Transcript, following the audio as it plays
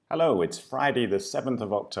Hello, it's Friday the 7th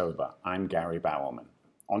of October. I'm Gary Bowerman.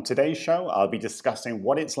 On today's show, I'll be discussing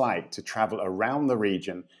what it's like to travel around the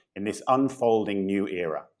region in this unfolding new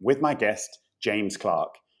era with my guest, James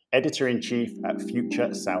Clark, Editor-in-Chief at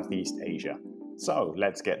Future Southeast Asia. So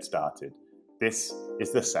let's get started. This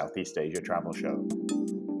is the Southeast Asia Travel Show.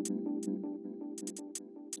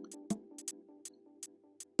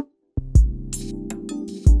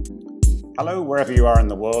 Hello, wherever you are in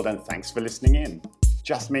the world, and thanks for listening in.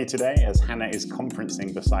 Just me today, as Hannah is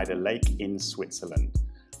conferencing beside a lake in Switzerland.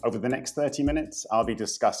 Over the next 30 minutes, I'll be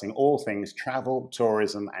discussing all things travel,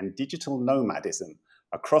 tourism, and digital nomadism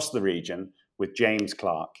across the region with James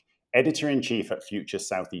Clark, Editor-in-Chief at Future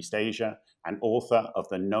Southeast Asia and author of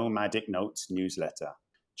the Nomadic Notes newsletter.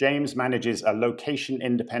 James manages a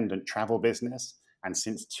location-independent travel business and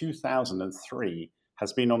since 2003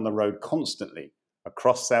 has been on the road constantly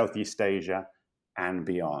across Southeast Asia and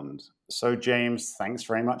beyond. So James, thanks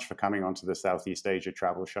very much for coming onto the Southeast Asia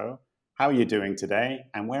Travel Show. How are you doing today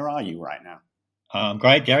and where are you right now?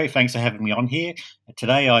 Great, Gary. Thanks for having me on here.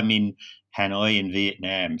 Today I'm in Hanoi in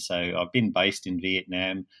Vietnam. So I've been based in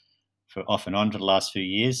Vietnam for off and on for the last few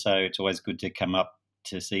years. So it's always good to come up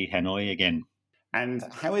to see Hanoi again. And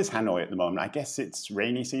how is Hanoi at the moment? I guess it's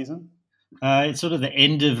rainy season? It's sort of the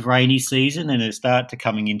end of rainy season and it starts to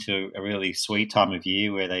coming into a really sweet time of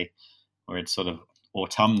year where it's sort of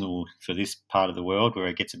autumnal for this part of the world where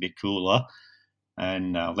it gets a bit cooler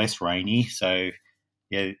and less rainy. So,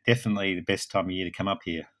 yeah, definitely the best time of year to come up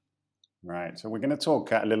here. Right. So we're going to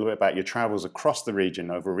talk a little bit about your travels across the region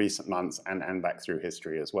over recent months and back through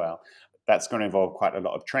history as well. That's going to involve quite a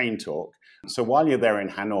lot of train talk. So while you're there in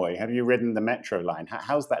Hanoi, have you ridden the metro line?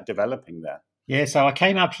 How's that developing there? Yeah, so I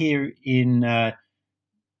came up here in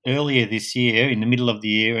earlier this year, in the middle of the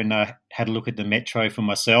year, and I had a look at the metro for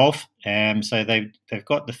myself. So they've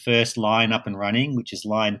got the first line up and running, which is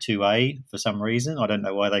line 2A for some reason. I don't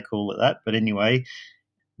know why they call it that. But anyway,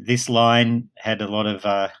 this line had a lot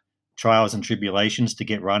of trials and tribulations to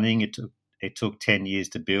get running. It took 10 years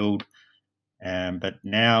to build. But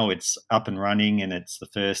now it's up and running, and it's the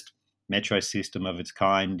first metro system of its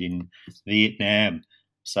kind in Vietnam.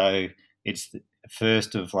 So it's the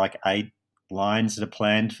first of like 8 lines that are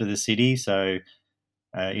planned for the city. So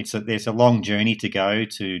there's a long journey to go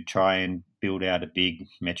to try and build out a big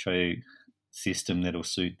metro system that'll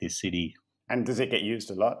suit this city. And does it get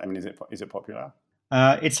used a lot? I mean, is it popular?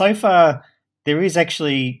 It's so far, there is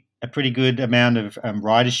actually a pretty good amount of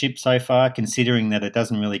ridership so far, considering that it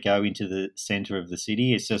doesn't really go into the centre of the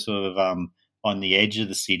city. It's just sort of on the edge of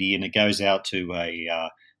the city, and it goes out to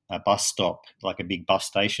a bus stop, like a big bus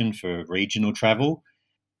station for regional travel.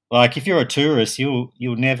 Like if you're a tourist, you'll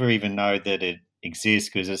never even know that it exists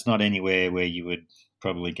because it's not anywhere where you would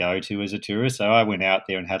probably go to as a tourist. So I went out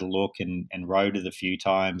there and had a look and rode it a few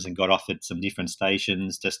times and got off at some different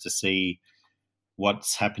stations just to see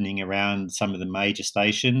what's happening around some of the major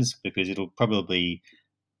stations because it'll probably,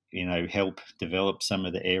 help develop some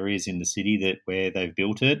of the areas in the city where they've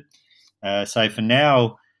built it. So for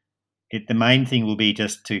now, the main thing will be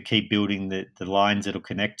just to keep building the lines that will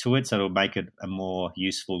connect to it, so it'll make it a more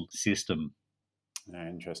useful system.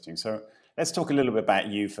 Interesting. So let's talk a little bit about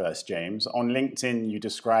you first, James. On LinkedIn, you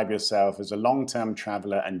describe yourself as a long-term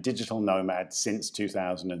traveler and digital nomad since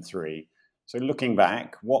 2003. So looking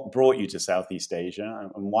back, what brought you to Southeast Asia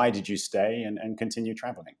and why did you stay and continue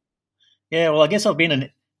traveling? Yeah, well, I guess I've been an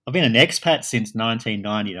expat since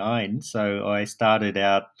 1999. So I started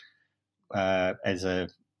out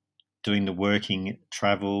doing the working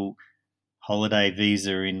travel holiday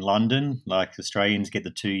visa in London, like Australians get the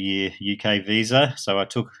 2-year UK visa. So I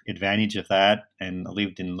took advantage of that and I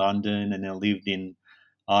lived in London and then I lived in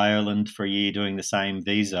Ireland for a year doing the same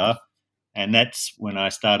visa. And that's when I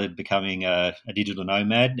started becoming a digital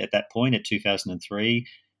nomad at that point, at 2003,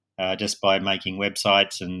 just by making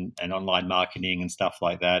websites and online marketing and stuff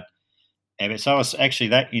like that. And so I was actually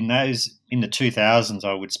in the 2000s,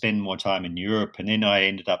 I would spend more time in Europe, and then I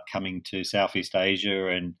ended up coming to Southeast Asia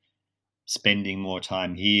and spending more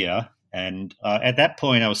time here. And at that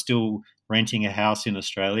point, I was still renting a house in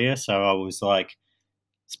Australia, so I was like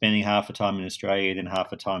spending half the time in Australia, then half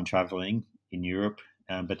the time traveling in Europe.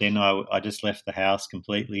 But then I just left the house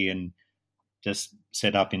completely and just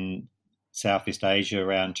set up in Southeast Asia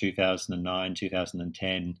around 2009,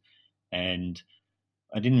 2010, and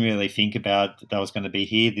I didn't really think about that I was going to be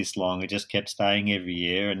here this long. I just kept staying every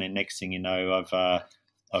year, and then next thing you know,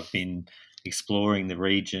 I've been exploring the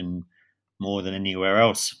region more than anywhere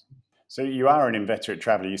else. So you are an inveterate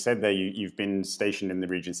traveller. You said there you've been stationed in the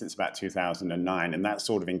region since about 2009, and that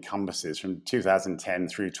sort of encompasses from 2010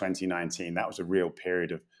 through 2019. That was a real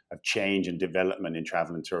period of change and development in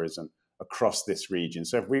travel and tourism across this region.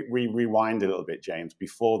 So if we rewind a little bit, James,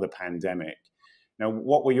 before the pandemic, now,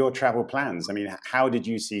 what were your travel plans? I mean, how did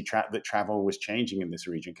you see that travel was changing in this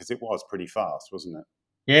region? Because it was pretty fast, wasn't it?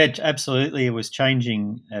 Yeah, absolutely. It was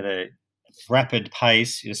changing at a rapid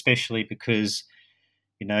pace, especially because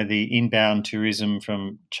the inbound tourism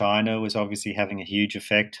from China was obviously having a huge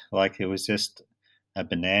effect. Like it was just a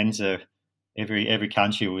bonanza. Every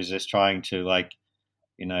country was just trying to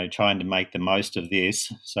trying to make the most of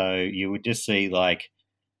this. So you would just see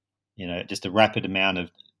just a rapid amount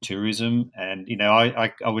of tourism. And,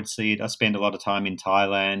 I would see it. I spend a lot of time in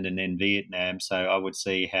Thailand and then Vietnam. So I would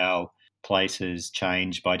see how places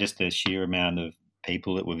change by just the sheer amount of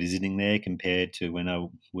people that were visiting there compared to when I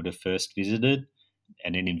would have first visited.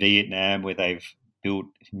 And then in Vietnam, where they've built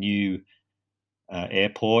new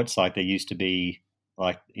airports, like there used to be,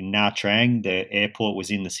 like in Nha Trang, the airport was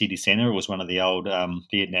in the city centre. It was one of the old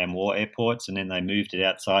Vietnam War airports, and then they moved it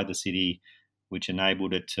outside the city, which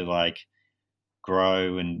enabled it to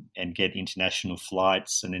grow and get international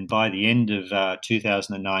flights. And then by the end of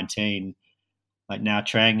 2019, like Nha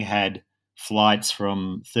Trang had flights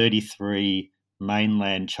from 33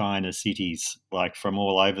 mainland China cities, like from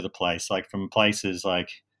all over the place, like from places like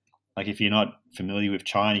if you're not familiar with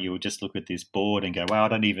China, you would just look at this board and go, "Wow, I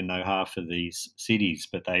don't even know half of these cities."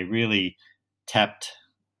 But they really tapped,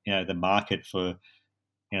 the market for,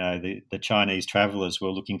 the Chinese travelers were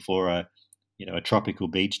looking for a tropical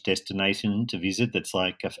beach destination to visit that's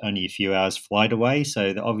like only a few hours flight away.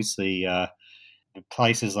 So obviously,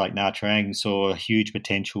 places like Nha Trang saw a huge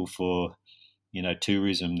potential for,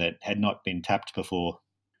 tourism that had not been tapped before.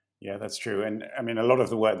 Yeah, that's true. And I mean, a lot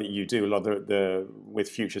of the work that you do, a lot of the with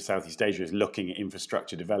Future Southeast Asia is looking at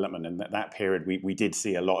infrastructure development. And that period, we did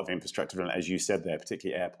see a lot of infrastructure development, as you said there,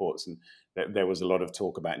 particularly airports. And there was a lot of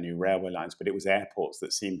talk about new railway lines, but it was airports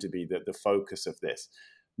that seemed to be the focus of this.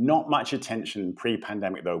 Not much attention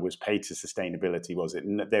pre-pandemic, though, was paid to sustainability, was it?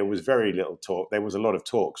 And there was very little talk. There was a lot of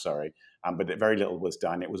talk, sorry, but very little was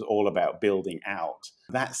done. It was all about building out.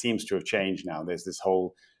 That seems to have changed now. There's this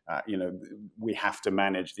whole we have to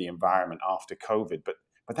manage the environment after COVID. But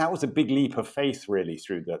that was a big leap of faith, really,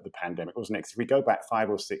 through the pandemic, wasn't it? 'Cause if we go back 5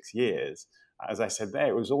 or 6 years, as I said there,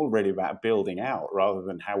 it was all really about building out rather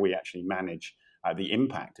than how we actually manage the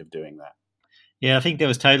impact of doing that. Yeah, I think there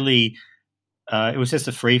was totally, it was just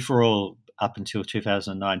a free for all up until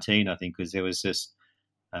 2019, I think, because there was just,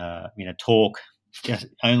 talk, just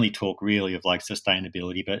only talk really of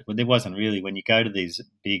sustainability, but there wasn't really. When you go to these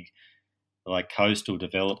big coastal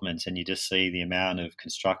developments and you just see the amount of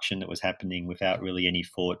construction that was happening without really any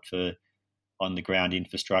thought for on the ground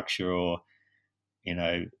infrastructure, or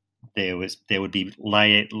there would be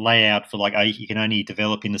layout for you can only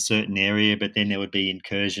develop in a certain area, but then there would be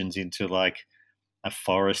incursions into a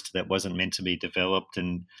forest that wasn't meant to be developed,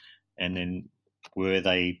 and then were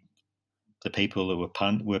they the people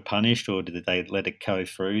that were punished, or did they let it go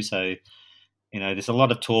through? So there's a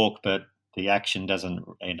lot of talk, but the action doesn't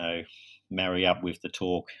marry up with the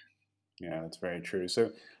talk. Yeah, that's very true.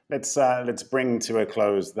 So let's bring to a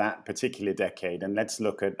close that particular decade, and let's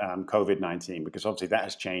look at COVID-19, because obviously that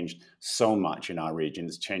has changed so much in our region.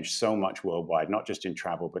 It's changed so much worldwide, not just in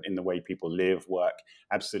travel, but in the way people live, work,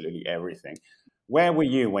 absolutely everything. Where were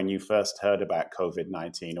you when you first heard about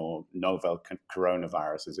COVID-19, or novel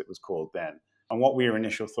coronavirus, as it was called then? And what were your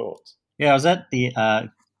initial thoughts? Yeah, I was at the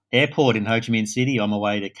airport in Ho Chi Minh City on my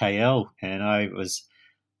way to KL, and I was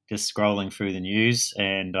just scrolling through the news,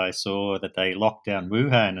 and I saw that they locked down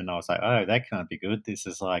Wuhan, and I was like, "Oh, that can't be good. This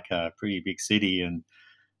is like a pretty big city, and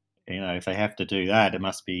if they have to do that, it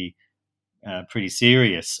must be pretty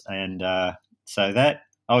serious." And so that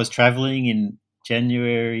I was traveling in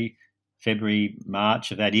January, February,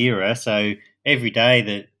 March of that era. So every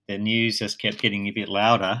day the news just kept getting a bit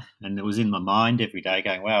louder, and it was in my mind every day,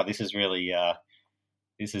 going, "Wow, this is really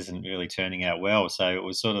this isn't really turning out well." So it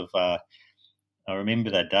was sort of. I remember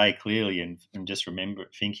that day clearly, and just remember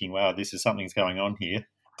thinking, "Wow, this is something's going on here."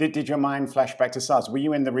 Did your mind flash back to SARS? Were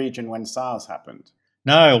you in the region when SARS happened?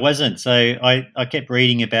 No, it wasn't. So I kept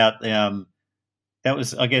reading about that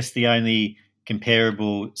was, I guess, the only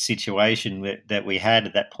comparable situation that we had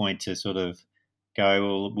at that point to sort of go,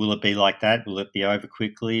 well, will it be like that? Will it be over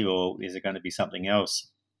quickly, or is it going to be something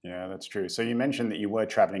else? Yeah, that's true. So you mentioned that you were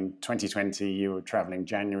traveling 2020, you were traveling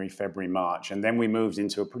January, February, March, and then we moved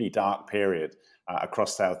into a pretty dark period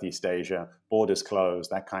across Southeast Asia, borders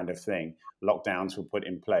closed, that kind of thing. Lockdowns were put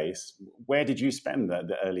in place. Where did you spend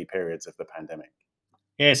the early periods of the pandemic?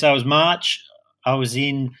 Yeah, so it was March. I was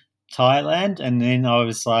in Thailand, and then I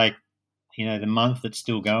was the month that's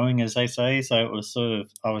still going, as they say. So it was sort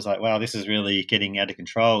of, I was like, wow, this is really getting out of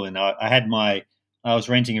control. And I was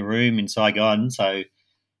renting a room in Saigon. So I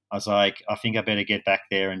was like, I think I better get back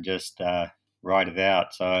there and just ride it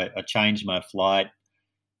out. So I changed my flight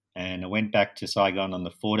and I went back to Saigon on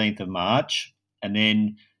the 14th of March. And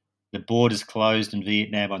then the borders closed in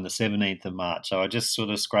Vietnam on the 17th of March. So I just sort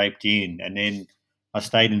of scraped in. And then I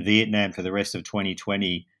stayed in Vietnam for the rest of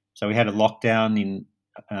 2020. So we had a lockdown in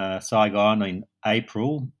Saigon in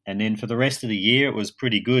April, and then for the rest of the year it was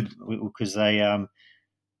pretty good because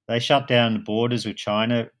they shut down the borders with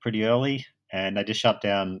China pretty early, and they just shut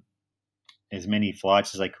down as many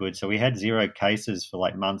flights as they could. So we had 0 cases for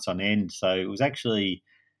like months on end. So it was actually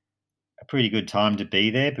a pretty good time to be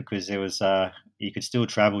there because there was you could still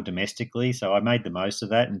travel domestically. So I made the most of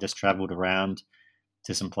that and just travelled around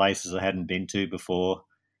to some places I hadn't been to before,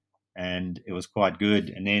 and it was quite good.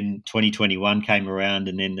 And then 2021 came around,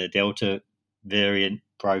 and then the Delta variant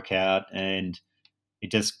broke out, and it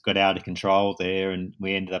just got out of control there, and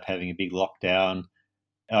we ended up having a big lockdown.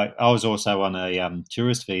 I was also on a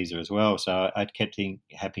tourist visa as well, so I kept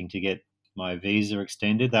having to get my visa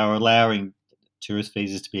extended. They were allowing tourist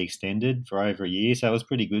visas to be extended for over a year, so it was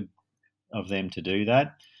pretty good of them to do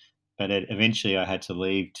that. But eventually I had to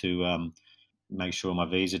leave to make sure my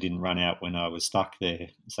visa didn't run out when I was stuck there.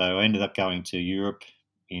 So I ended up going to Europe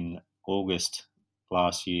in August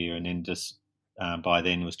last year, and then just by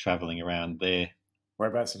then was traveling around there.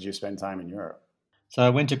 Whereabouts did you spend time in Europe? So I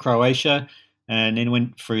went to Croatia and then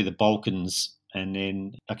went through the Balkans, and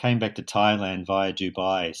then I came back to Thailand via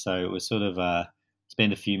Dubai. So it was sort of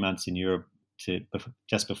spent a few months in Europe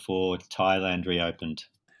just before Thailand reopened.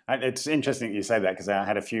 It's interesting you say that because I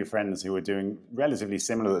had a few friends who were doing relatively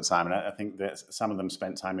similar at the time, and I think that some of them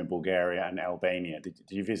spent time in Bulgaria and Albania. Did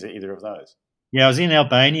you visit either of those? Yeah, I was in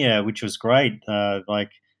Albania, which was great.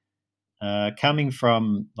 Coming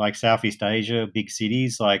from like Southeast Asia, big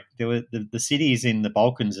cities, like there were the cities in the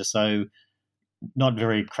Balkans are so not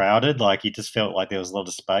very crowded. Like you just felt like there was a lot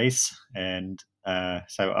of space, and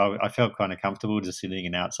so I felt kind of comfortable just sitting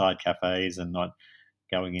in outside cafes and not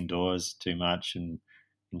going indoors too much and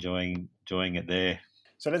enjoying it there.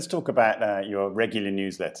 So let's talk about your regular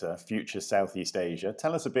newsletter, Future Southeast Asia.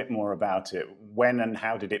 Tell us a bit more about it. When and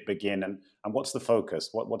how did it begin, and what's the focus?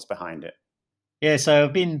 What's behind it? Yeah, so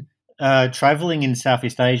I've been traveling in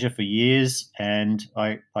Southeast Asia for years, and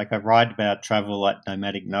I write about travel at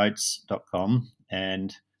nomadicnotes.com,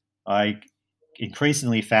 and I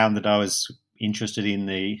increasingly found that I was interested in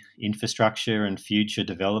the infrastructure and future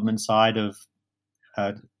development side of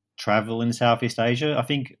travel in Southeast Asia. I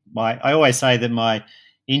think I always say that my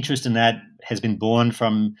interest in that has been born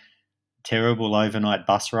from terrible overnight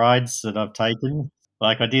bus rides that I've taken.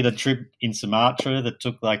 Like I did a trip in Sumatra that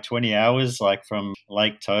took like 20 hours, like from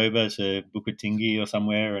Lake Toba to Bukit Tinggi or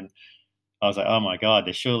somewhere, and I was like, oh my God,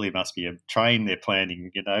 there surely must be a train they're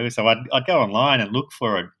planning. So I'd go online and look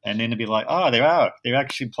for it, and then it'd be like, oh, they're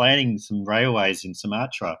actually planning some railways in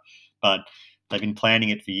Sumatra, but they've been planning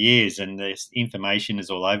it for years, and this information is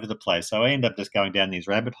all over the place. So I end up just going down these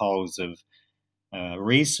rabbit holes of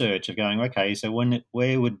research of going, okay, so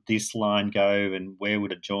where would this line go, and where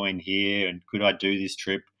would it join here, and could I do this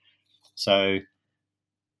trip? So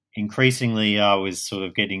increasingly, I was sort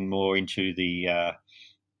of getting more into the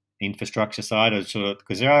infrastructure side,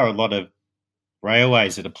 because there are a lot of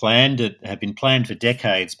railways that have been planned for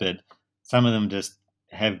decades, but some of them just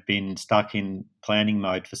have been stuck in planning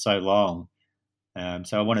mode for so long.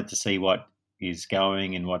 So I wanted to see what is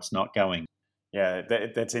going and what's not going. Yeah,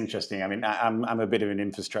 that's interesting. I mean, I'm a bit of an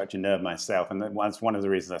infrastructure nerd myself, and that's one of the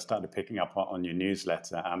reasons I started picking up on your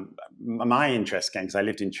newsletter. My interest came because I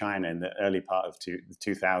lived in China in the early part of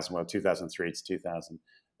 2003 to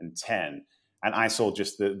 2010, and I saw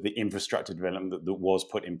just the infrastructure development that was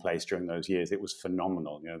put in place during those years. It was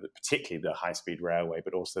phenomenal, particularly the high-speed railway,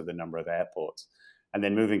 but also the number of airports. And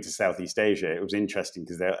then moving to Southeast Asia, it was interesting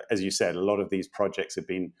because, as you said, a lot of these projects have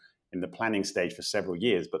been in the planning stage for several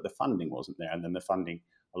years, but the funding wasn't there. And then the funding,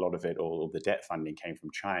 a lot of it, all the debt funding came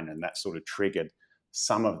from China, and that sort of triggered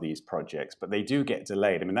some of these projects, but they do get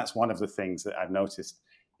delayed. I mean, that's one of the things that I've noticed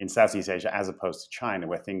in Southeast Asia as opposed to China,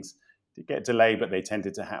 where things get delayed, but they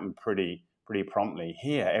tended to happen pretty promptly.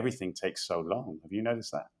 Here, everything takes so long. Have you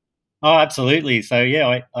noticed that? Oh, absolutely. So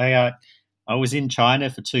yeah, I was in China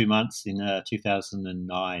for 2 months in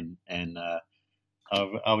 2009, and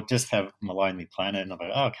I would just have my Lonely Planet, and I'm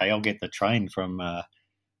like, oh, okay, I'll get the train from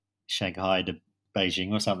Shanghai to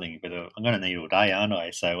Beijing or something, but I'm going to need all day, aren't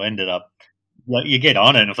I? So I ended up, you get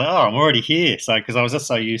on it, and I was like, oh, I'm already here. So because I was just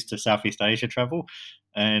so used to Southeast Asia travel,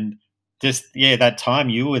 and just that time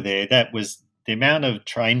you were there, that was the amount of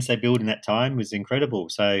trains they built in that time was incredible.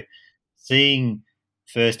 So seeing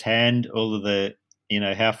firsthand all of the,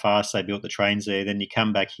 how fast they built the trains there, then you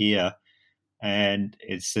come back here and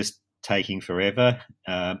it's just taking forever.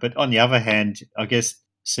 But on the other hand, I guess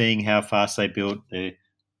seeing how fast they built the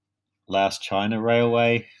last China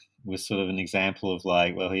railway was sort of an example of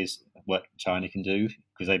like, well, here's what China can do,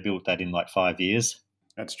 because they built that in like 5 years.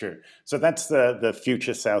 That's true. So that's the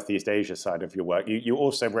future Southeast Asia side of your work. You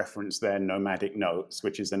also reference there Nomadic Notes,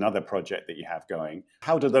 which is another project that you have going.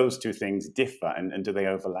 How do those two things differ, and do they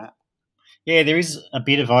overlap? Yeah, there is a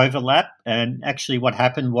bit of overlap. And actually what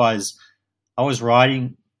happened was I was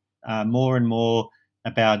writing more and more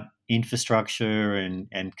about infrastructure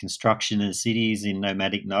and construction in cities in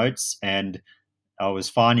Nomadic Notes, and I was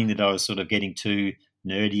finding that I was sort of getting too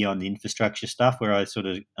nerdy on the infrastructure stuff, where I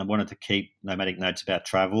wanted to keep Nomadic Notes about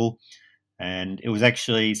travel. And it was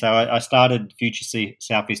actually, so I started Future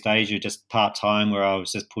Southeast Asia just part time, where I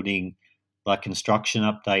was just putting like construction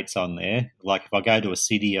updates on there. Like if I go to a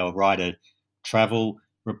city, I'll write a travel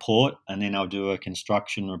report and then I'll do a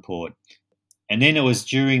construction report. And then it was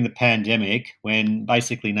during the pandemic when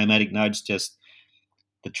basically Nomadic Notes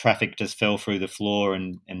the traffic just fell through the floor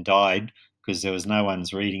and died, because there was no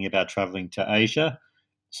one's reading about traveling to Asia.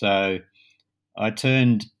 So I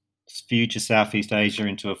turned Future Southeast Asia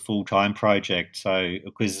into a full-time project. So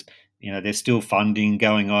because there's still funding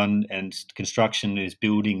going on and construction is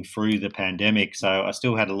building through the pandemic, so I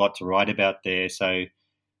still had a lot to write about there. So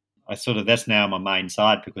that's now my main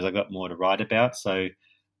side, because I got more to write about. So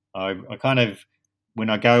I kind of, when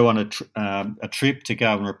I go on a trip to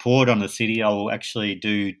go and report on the city, I'll actually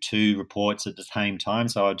do two reports at the same time.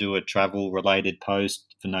 So I'll do a travel-related post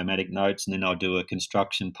for Nomadic Notes, and then I'll do a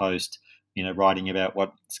construction post, writing about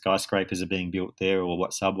what skyscrapers are being built there or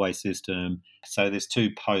what subway system. So there's two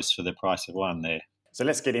posts for the price of one there. So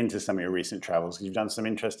let's get into some of your recent travels, because you've done some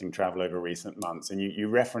interesting travel over recent months. And you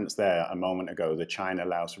referenced there a moment ago the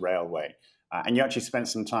China-Laos Railway. And you actually spent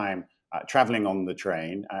some time traveling on the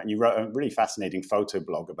train. And you wrote a really fascinating photo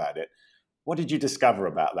blog about it. What did you discover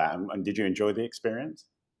about that? And did you enjoy the experience?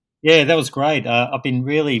 Yeah, that was great. I've been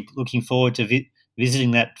really looking forward to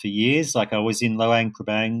visiting that for years. Like I was in Luang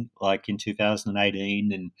Prabang like in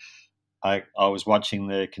 2018, and I was watching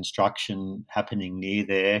the construction happening near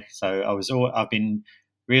there. So I've been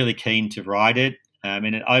really keen to ride it. And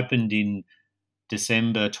it opened in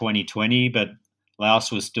December 2020, but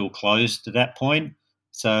Laos was still closed at that point.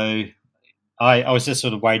 So I was just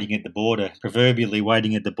sort of waiting at the border, proverbially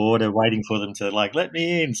waiting at the border, waiting for them to like let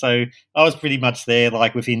me in. So I was pretty much there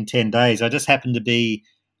like within 10 days. I just happened to be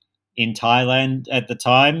in Thailand at the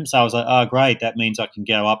time. So I was like, oh, great. That means I can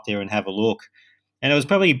go up there and have a look. And it was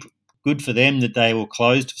probably good for them that they were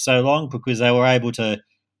closed for so long, because they were able to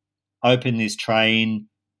open this train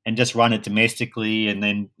and just run it domestically, and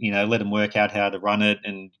then, let them work out how to run it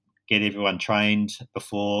and get everyone trained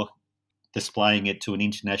before displaying it to an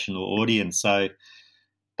international audience. So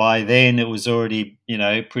by then it was already,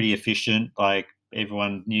 pretty efficient. Like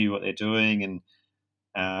everyone knew what they're doing, and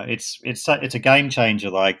it's a game changer.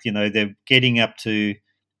 Like they're getting up to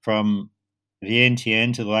from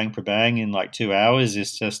Vientiane to Luang Prabang in like 2 hours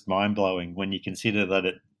is just mind blowing when you consider that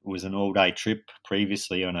it was an all day trip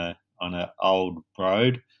previously on a old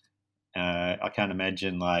road. I can't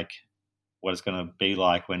imagine like what it's going to be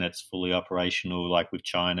like when it's fully operational, like with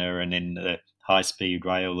China, and then the high speed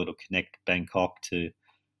rail that'll connect Bangkok to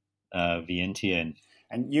Vientiane.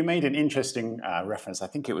 And you made an interesting reference, I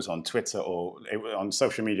think it was on Twitter or on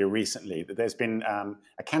social media recently, that there's been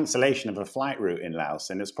a cancellation of a flight route in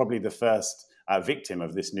Laos, and it's probably the first victim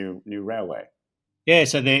of this new railway. Yeah,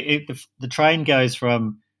 so the train goes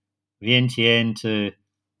from Vientiane to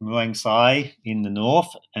Muang Sai in the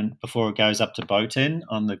north, and before it goes up to Botan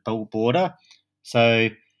on the border. So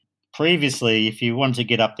previously, if you wanted to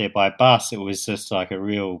get up there by bus, it was just like a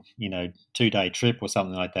real, 2-day trip or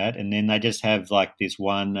something like that. And then they just have like this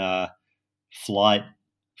one flight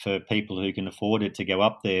for people who can afford it to go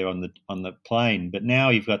up there on the plane. But now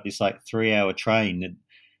you've got this like 3-hour train that,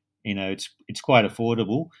 it's quite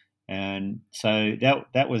affordable. And so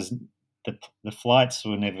that was the flights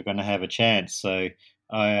were never going to have a chance. So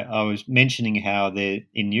I was mentioning how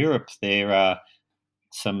in Europe there are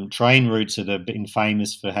some train routes that have been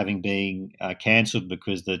famous for having been cancelled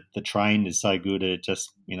because the train is so good it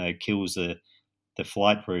just kills the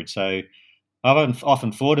flight route. So I've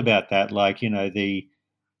often thought about that, like the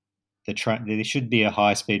train, there should be a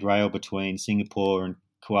high speed rail between Singapore and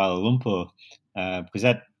Kuala Lumpur,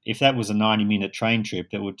 because if that was a 90-minute train trip,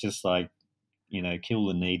 that would just kill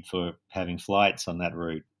the need for having flights on that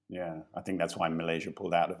route. Yeah, I think that's why Malaysia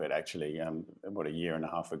pulled out of it actually, about a year and a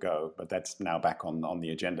half ago. But that's now back on the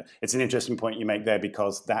agenda. It's an interesting point you make there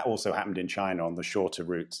because that also happened in China on the shorter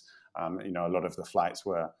routes. A lot of the flights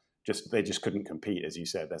were they just couldn't compete, as you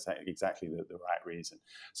said. That's exactly the right reason.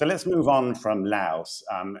 So let's move on from Laos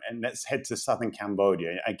and let's head to southern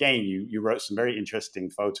Cambodia. Again, you wrote some very interesting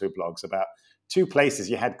photo blogs about two places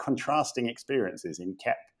you had contrasting experiences in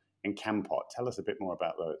Kep and Kampot. Tell us a bit more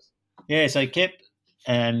about those. Yeah, so Kep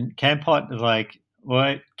and Kampot is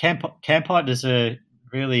Kampot is a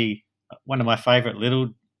really one of my favorite little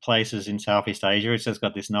places in Southeast Asia. It's just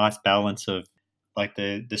got this nice balance of like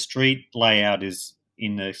the street layout is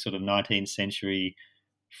in the sort of 19th century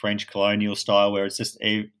French colonial style where it's just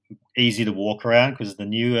easy to walk around because the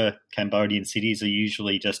newer Cambodian cities are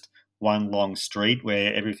usually just one long street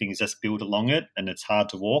where everything is just built along it and it's hard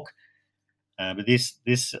to walk. But this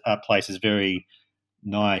place is very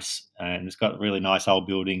nice and it's got really nice old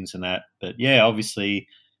buildings and that. But yeah, obviously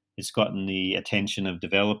it's gotten the attention of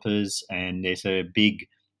developers and there's a big,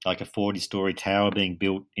 like a 40-story tower being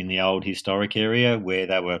built in the old historic area where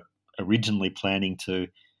they were originally planning to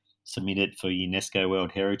submit it for UNESCO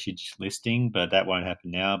World Heritage listing, but that won't happen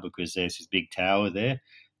now because there's this big tower there.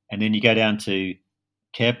 And then you go down to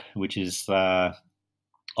Kep, which is on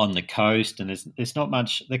the coast, and there's not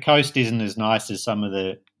much. The coast isn't as nice as some of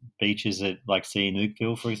the beaches at like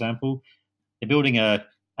Sihanoukville, for example. They're building a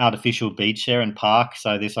artificial beach there and park,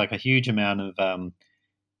 so there's like a huge amount of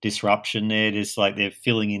disruption there. There's like they're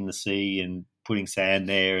filling in the sea and putting sand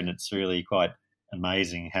there, and it's really quite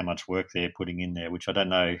amazing how much work they're putting in there, which I don't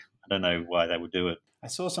know why they would do it. I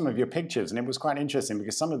saw some of your pictures and it was quite interesting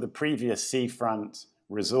because some of the previous seafront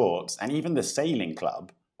resorts and even the sailing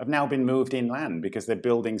club have now been moved inland because they're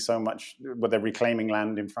building so much, they're reclaiming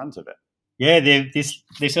land in front of it. Yeah, there's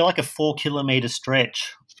like a 4-kilometre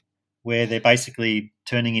stretch where they're basically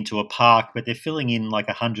turning into a park, but they're filling in like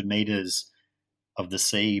 100 metres of the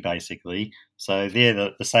sea basically. So there,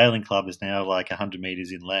 the sailing club is now like 100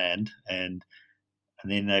 metres inland, and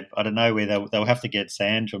then I don't know where they'll have to get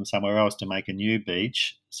sand from somewhere else to make a new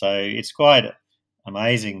beach. So it's quite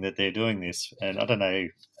amazing that they're doing this, and I don't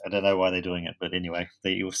know why they're doing it, but anyway,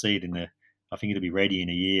 you'll see it I think it'll be ready in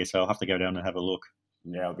a year, so I'll have to go down and have a look.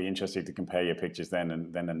 Yeah, it'll be interesting to compare your pictures then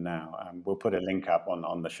and now. We'll put a link up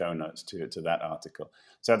on the show notes to that article.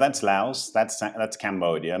 So that's Laos, that's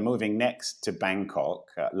Cambodia. Moving next to Bangkok.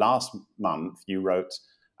 Last month, you wrote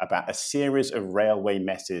about a series of railway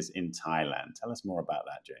messes in Thailand. Tell us more about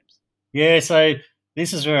that, James. Yeah, so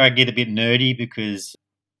this is where I get a bit nerdy because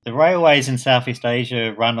the railways in Southeast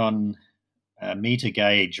Asia run on a metre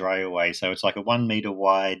gauge railway. So it's like a 1 metre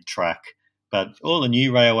wide track. But all the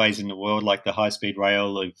new railways in the world, like the high-speed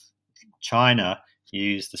rail of China,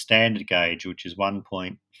 use the standard gauge, which is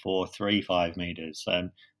 1.435 metres. And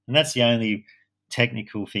that's the only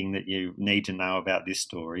technical thing that you need to know about this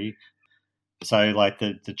story. So like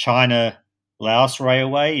the China-Laos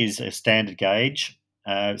railway is a standard gauge.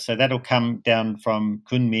 So that'll come down from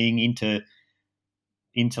Kunming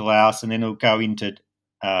into Laos and then it'll go into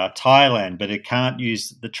Thailand, but it can't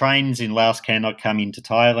use the trains in Laos cannot come into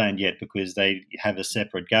Thailand yet because they have a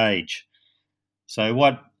separate gauge. So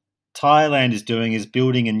what Thailand is doing is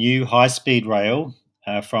building a new high-speed rail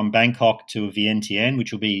from Bangkok to Vientiane,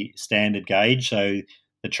 which will be standard gauge. So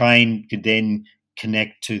the train could then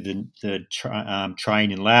connect to the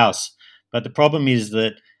train in Laos. But the problem is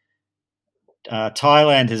that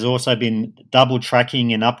Thailand has also been double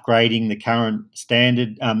tracking and upgrading the current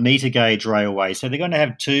standard meter gauge railway. So they're going to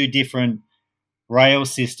have two different rail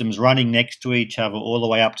systems running next to each other all the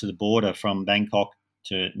way up to the border from Bangkok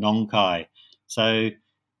to Nong Khai. So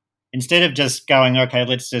instead of just going, okay,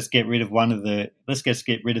 let's just get rid of the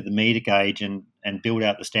meter gauge and build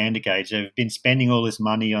out the standard gauge, they've been spending all this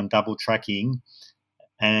money on double tracking.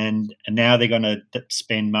 And now they're going to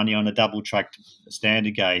spend money on a double-tracked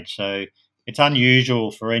standard gauge. So it's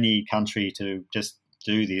unusual for any country to just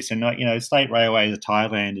do this. And, State Railways of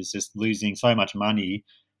Thailand is just losing so much money.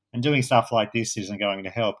 And doing stuff like this isn't going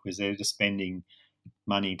to help because they're just spending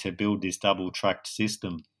money to build this double-tracked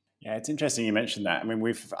system. Yeah, it's interesting you mentioned that. I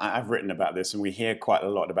mean, I've written about this and we hear quite a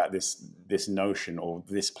lot about this notion or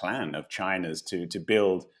this plan of China's to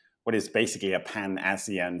build what is basically a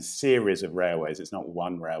pan-ASEAN series of railways. It's not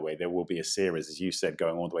one railway. There will be a series, as you said,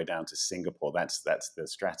 going all the way down to Singapore. That's the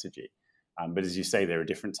strategy. But as you say, there are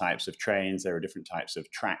different types of trains. There are different types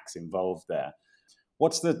of tracks involved there.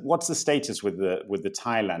 What's the status with the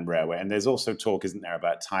Thailand railway? And there's also talk, isn't there,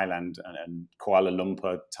 about Thailand and Kuala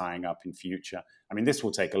Lumpur tying up in future. I mean, this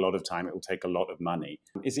will take a lot of time. It will take a lot of money.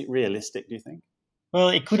 Is it realistic, do you think? Well,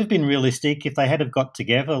 it could have been realistic if they had have got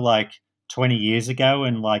together like 20 years ago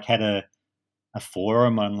and like had a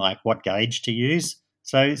forum on like what gauge to use.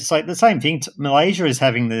 So it's like the same thing. Malaysia is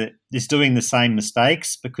doing the same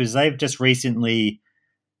mistakes because they've just recently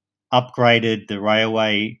upgraded the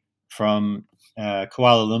railway from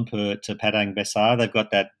Kuala Lumpur to Padang Besar. They've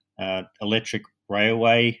got that electric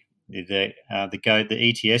railway, the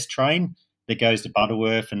ETS train that goes to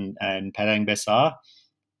Butterworth and Padang Besar,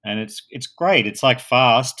 and it's great. It's like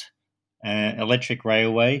fast electric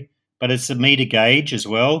railway, but it's a meter gauge as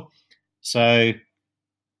well. So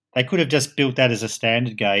they could have just built that as a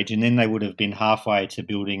standard gauge, and then they would have been halfway to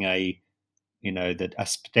building a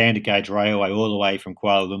standard gauge railway all the way from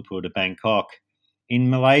Kuala Lumpur to Bangkok. In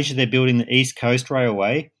Malaysia, they're building the East Coast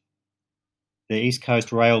Railway, the East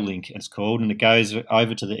Coast Rail Link, it's called, and it goes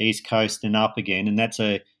over to the East Coast and up again, and that's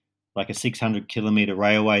a 600-kilometre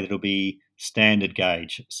railway that'll be standard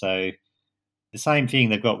gauge. So the same thing,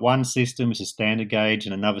 they've got one system which is standard gauge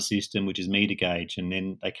and another system which is meter gauge, and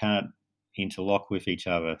then they can't interlock with each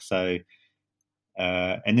other. So,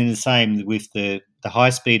 and then the same with the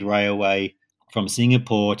high-speed railway from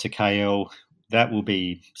Singapore to KL, that will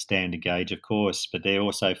be standard gauge, of course, but they're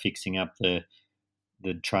also fixing up the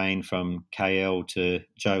train from KL to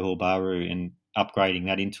Johor Bahru and upgrading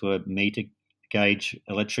that into a meter gauge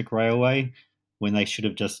electric railway when they should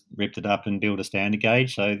have just ripped it up and built a standard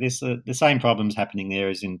gauge. So there's the same problems happening there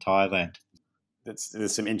as in Thailand.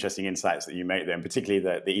 There's some interesting insights that you make there, and particularly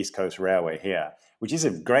the East Coast Railway here, which is a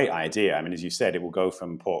great idea. I mean, as you said, it will go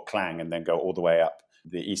from Port Klang and then go all the way up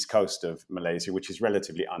the east coast of Malaysia, which is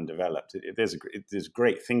relatively undeveloped. There's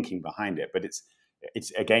great thinking behind it, but it's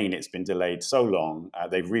been delayed so long.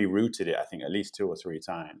 They've rerouted it, I think, at least 2 or 3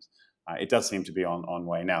 times. It does seem to be on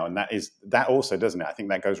way now, and that also, doesn't it? I think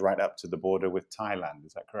that goes right up to the border with Thailand.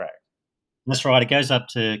 Is that correct? That's right. It goes up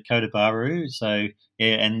to Kota Bharu. So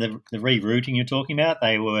yeah, and the rerouting you're talking about,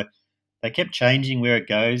 they kept changing where it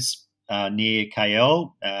goes near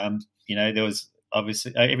KL. There was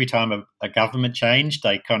obviously every time a government changed,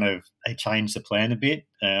 they changed the plan a bit,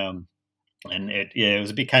 and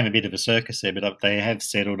it became a bit of a circus there. But they have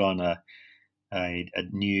settled on a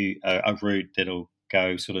new route that'll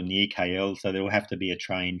go sort of near KL. So there will have to be a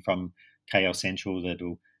train from KL Central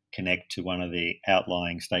that'll connect to one of the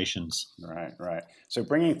outlying stations. Right. So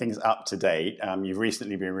bringing things up to date, you've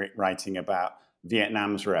recently been writing about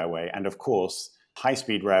Vietnam's railway, and of course,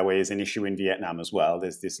 high-speed railway is an issue in Vietnam as well.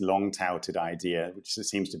 There's this long-touted idea, which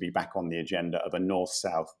seems to be back on the agenda, of a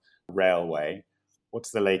north-south railway.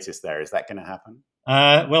 What's the latest there? Is that going to happen?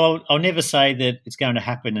 Well, I'll never say that it's going to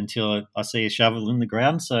happen until I see a shovel in the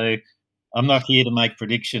ground. So I'm not here to make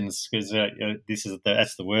predictions because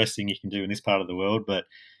that's the worst thing you can do in this part of the world. But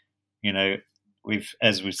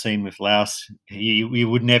as we've seen with Laos, we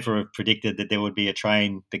would never have predicted that there would be a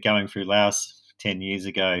train going through Laos 10 years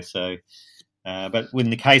ago. So, but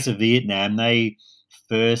in the case of Vietnam, they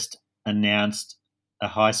first announced a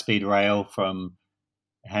high-speed rail from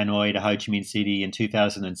Hanoi to Ho Chi Minh City in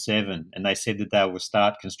 2007, and they said that they will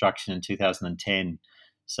start construction in 2010.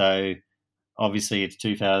 So obviously it's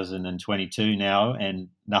 2022 now, and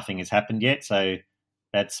nothing has happened yet. So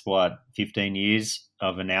that's 15 years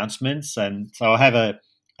of announcements. And so I have a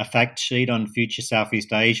fact sheet on Future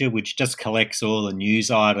Southeast Asia, which just collects all the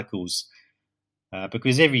news articles.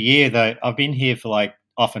 Because every year, though, I've been here for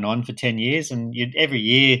off and on for 10 years, and every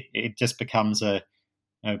year it just becomes a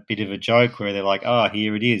bit of a joke where they're like, oh,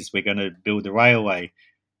 here it is, we're going to build the railway.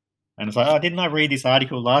 And it's like, oh, didn't I read this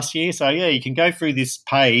article last year? So, yeah, you can go through this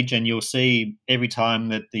page and you'll see every time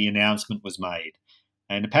that the announcement was made.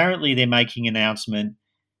 And apparently they're making an announcement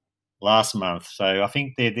last month. So I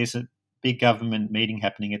think there's a big government meeting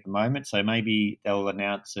happening at the moment. So maybe they'll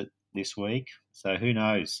announce it this week. So who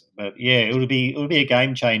knows? But yeah, it'll be a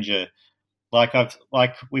game changer.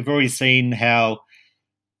 We've already seen how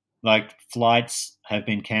flights have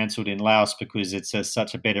been cancelled in Laos because it's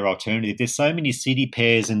such a better alternative. There's so many city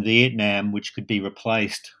pairs in Vietnam which could be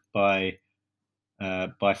replaced by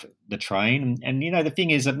the train. And the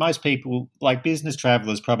thing is that most people, business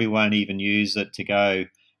travellers, probably won't even use it to go.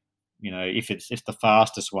 If the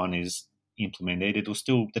fastest one is implemented, it'll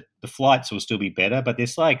still the flights will still be better. But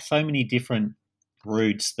there's so many different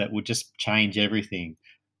routes that would just change everything.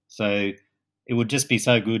 So it would just be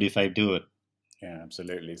so good if they do it. Yeah,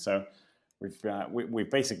 absolutely. So we've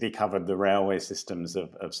basically covered the railway systems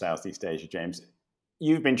of Southeast Asia, James.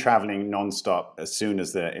 You've been traveling nonstop as soon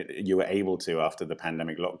as you were able to after the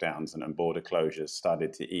pandemic lockdowns and border closures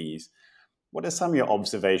started to ease. What are some of your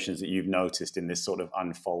observations that you've noticed in this sort of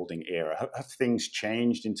unfolding era? Have things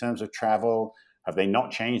changed in terms of travel? Have they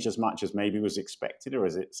not changed as much as maybe was expected, or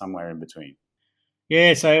is it somewhere in between?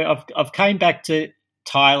 Yeah, so I've came back to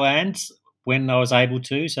Thailand when I was able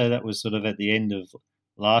to. So that was sort of at the end of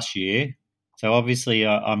last year. So obviously,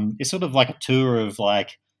 it's sort of like a tour of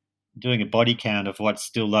like doing a body count of what's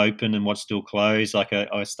still open and what's still closed. Like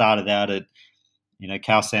I started out at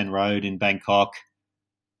Khao San Road in Bangkok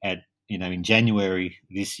at in January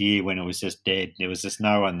this year when it was just dead. There was just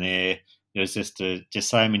no one there. There was just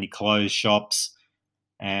so many closed shops,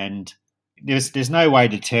 and there's no way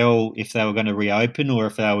to tell if they were going to reopen or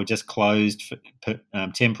if they were just closed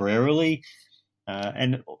temporarily.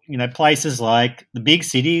 And places like the big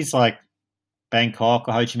cities like Bangkok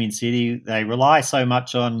or Ho Chi Minh City, they rely so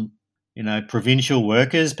much on provincial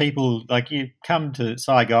workers. People like you come to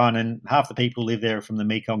Saigon and half the people live there from the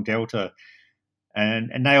Mekong Delta,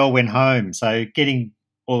 and they all went home. So getting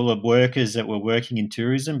all the workers that were working in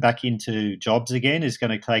tourism back into jobs again is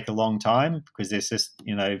going to take a long time because there's just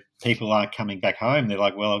people aren't coming back home. They're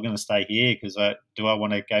like, well, I'm going to stay here because do I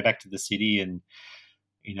want to go back to the city and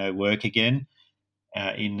work again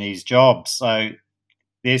in these jobs? So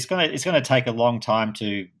it's going to take a long time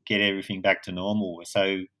to get everything back to normal.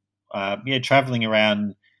 So traveling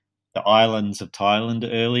around the islands of Thailand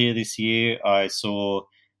earlier this year, I saw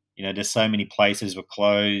there's so many places were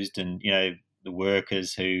closed, and the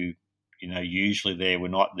workers who usually there were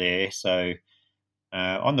not there. So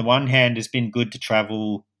on the one hand, it's been good to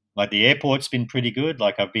travel. Like the airport's been pretty good.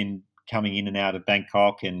 Like I've been coming in and out of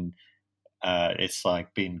Bangkok, and it's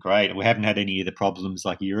like been great. We haven't had any of the problems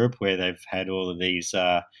like Europe where they've had all of these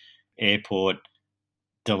airport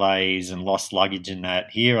delays and lost luggage and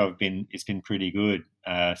that. Here it's been pretty good.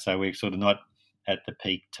 So we're sort of not at the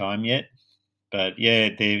peak time yet, but yeah,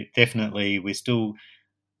 we're still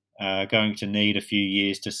going to need a few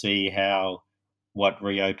years to see what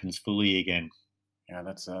reopens fully again. Yeah,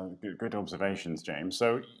 that's good observations, James.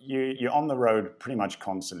 So you're on the road pretty much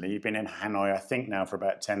constantly. You've been in Hanoi, I think, now for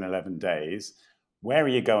about 10, 11 days. Where are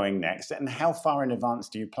you going next? And how far in advance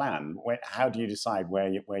do you plan? How do you decide where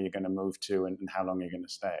you're going to move to and how long you're going to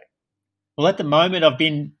stay? Well, at the moment, I've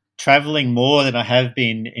been traveling more than I have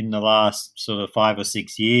been in the last sort of 5 or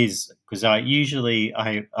 6 years because I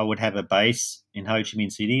would have a base in Ho Chi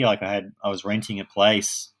Minh City. Like I was renting a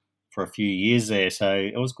place for a few years there. So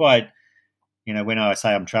it was quite, when I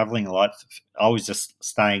say I'm traveling a lot, I was just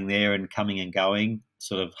staying there and coming and going,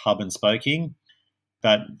 sort of hub and spoking.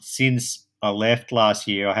 But since I left last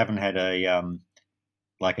year, I haven't had a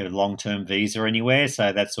long-term visa anywhere,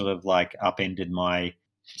 so that sort of like upended my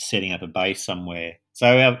setting up a base somewhere.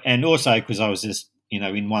 So and also because I was just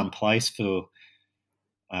in one place for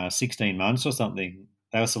 16 months or something.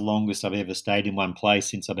 That was the longest I've ever stayed in one place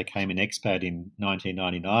since I became an expat in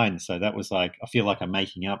 1999. So that was like I feel like I'm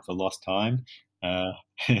making up for lost time.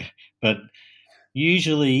 But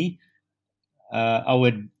usually I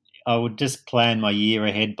would just plan my year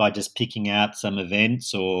ahead by just picking out some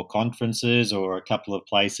events or conferences or a couple of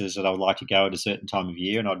places that I would like to go at a certain time of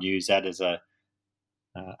year, and I'd use that as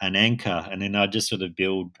an anchor, and then I'd just sort of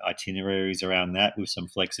build itineraries around that with some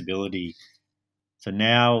flexibility. So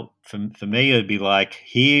now, for me, it'd be like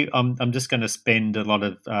here I'm just going to spend a lot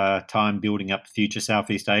of time building up future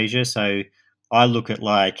Southeast Asia. So I look at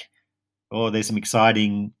there's some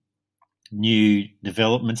exciting new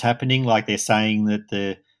developments happening. Like they're saying that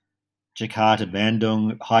the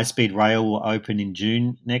Jakarta-Bandung high-speed rail will open in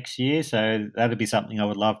June next year. So that'd be something I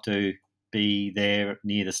would love to be there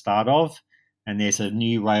near the start of. And there's a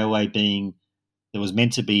new railway that was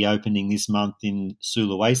meant to be opening this month in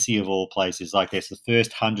Sulawesi of all places. Like there's the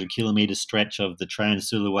first 100-kilometre stretch of the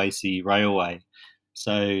Trans-Sulawesi Railway.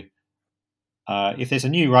 So if there's a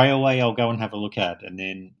new railway, I'll go and have a look at, and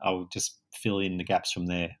then I'll just fill in the gaps from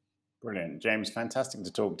there. Brilliant. James, fantastic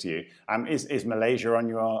to talk to you. Is Malaysia on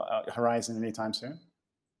your horizon anytime soon?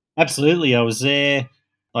 Absolutely. I was there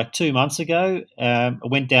like 2 months ago. I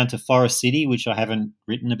went down to Forest City, which I haven't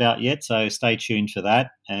written about yet, so stay tuned for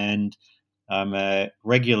that. And I'm a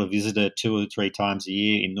regular visitor 2 or 3 times a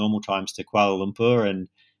year in normal times to Kuala Lumpur, and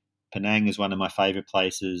Penang is one of my favourite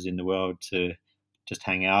places in the world to just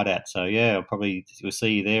hang out at. So yeah, we'll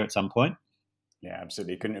see you there at some point. Yeah,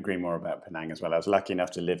 absolutely. Couldn't agree more about Penang as well. I was lucky enough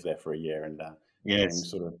to live there for a year, and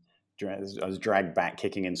Yes. I was dragged back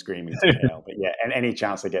kicking and screaming to KL. But yeah, and any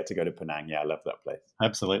chance I get to go to Penang, yeah, I love that place.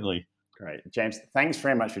 Absolutely. Great. James, thanks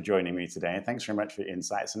very much for joining me today, and thanks very much for your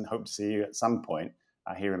insights, and hope to see you at some point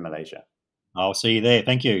here in Malaysia. I'll see you there.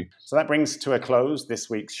 Thank you. So that brings to a close this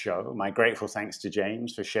week's show. My grateful thanks to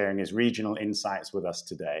James for sharing his regional insights with us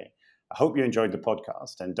today. I hope you enjoyed the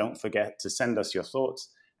podcast, and don't forget to send us your thoughts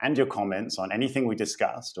and your comments on anything we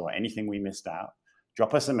discussed or anything we missed out.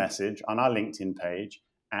 Drop us a message on our LinkedIn page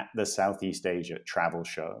at the Southeast Asia Travel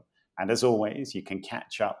Show. And as always, you can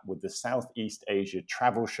catch up with the Southeast Asia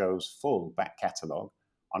Travel Show's full back catalogue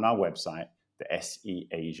on our website, the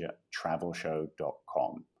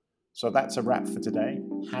seasiatravelshow.com. So that's a wrap for today.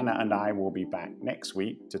 Hannah and I will be back next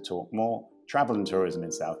week to talk more travel and tourism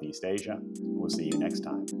in Southeast Asia. We'll see you next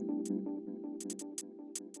time.